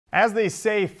As they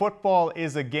say, football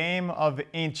is a game of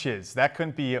inches. That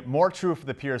couldn't be more true for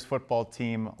the Pierz football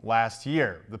team last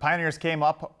year. The Pioneers came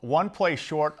up one play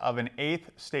short of an 8th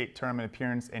state tournament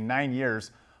appearance in 9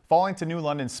 years, falling to New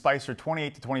London's Spicer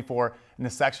 28-24 in the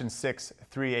Section 6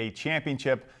 3A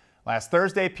championship. Last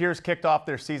Thursday, Pierz kicked off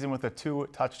their season with a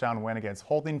 2-touchdown win against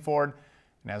Holdingford.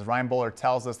 And as Ryan Buller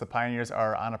tells us, the Pioneers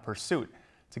are on a pursuit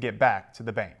to get back to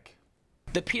the bank.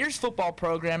 The Pierz football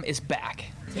program is back.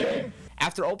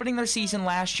 After opening their season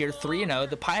last year 3-0,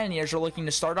 the Pioneers are looking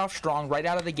to start off strong right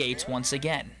out of the gates once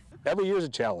again. Every year is a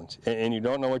challenge, and you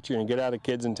don't know what you're going to get out of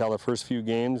kids until the first few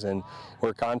games, and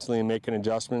we're constantly making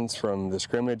adjustments from the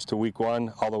scrimmage to week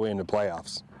 1 all the way into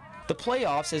playoffs. The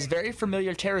playoffs is very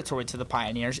familiar territory to the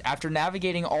Pioneers after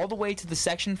navigating all the way to the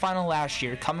section final last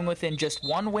year, coming within just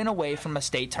one win away from a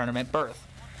state tournament berth.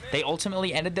 They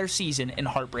ultimately ended their season in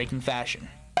heartbreaking fashion.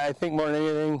 I think more than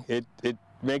anything, it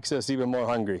makes us even more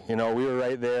hungry. You know, we were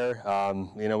right there.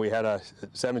 We had a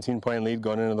 17-point lead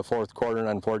going into the 4th quarter, and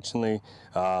unfortunately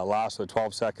lost with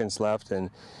 12 seconds left, and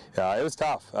it was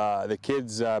tough. The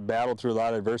kids battled through a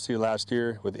lot of adversity last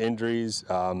year with injuries,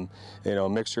 a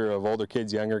mixture of older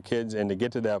kids, younger kids, and to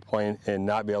get to that point and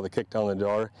not be able to kick down the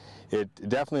door, it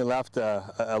definitely left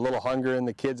a little hunger in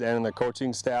the kids and in the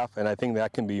coaching staff, and I think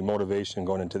that can be motivation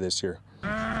going into this year.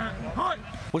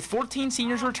 With 14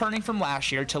 seniors returning from last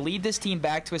year to lead this team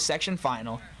back to a section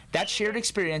final, that shared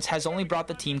experience has only brought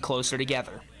the team closer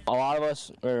together. A lot of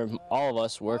us, or all of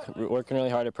us, working really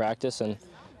hard at practice, and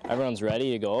everyone's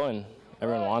ready to go, and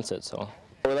everyone wants it. So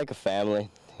we're like a family.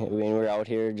 I mean, we're out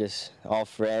here just all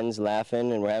friends,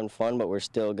 laughing, and we're having fun, but we're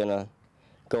still gonna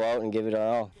go out and give it our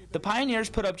all. The Pioneers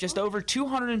put up just over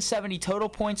 270 total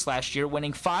points last year,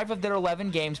 winning 5 of their 11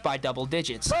 games by double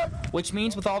digits, which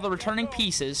means with all the returning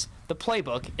pieces, the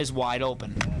playbook is wide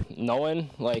open. Knowing,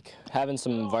 having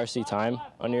some varsity time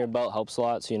under your belt helps a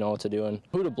lot, so you know what to do and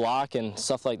who to block and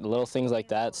stuff, like little things like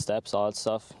that, steps, all that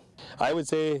stuff. I would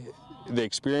say the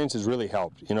experience has really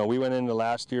helped. You know, we went into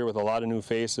last year with a lot of new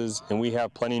faces, and we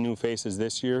have plenty of new faces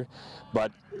this year,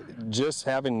 but just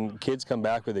having kids come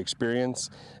back with experience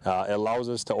allows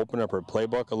us to open up our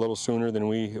playbook a little sooner than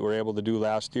we were able to do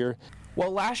last year.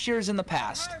 Well, last year is in the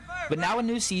past, but now a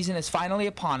new season is finally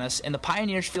upon us, and the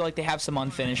Pioneers feel like they have some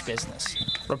unfinished business.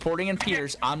 Reporting in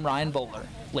Pierz, I'm Ryan Buller,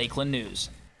 Lakeland News.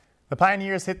 The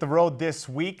Pioneers hit the road this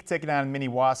week, taking on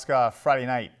Minnewaska Friday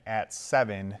night at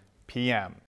 7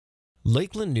 p.m.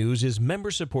 Lakeland News is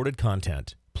member-supported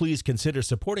content. Please consider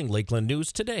supporting Lakeland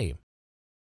News today.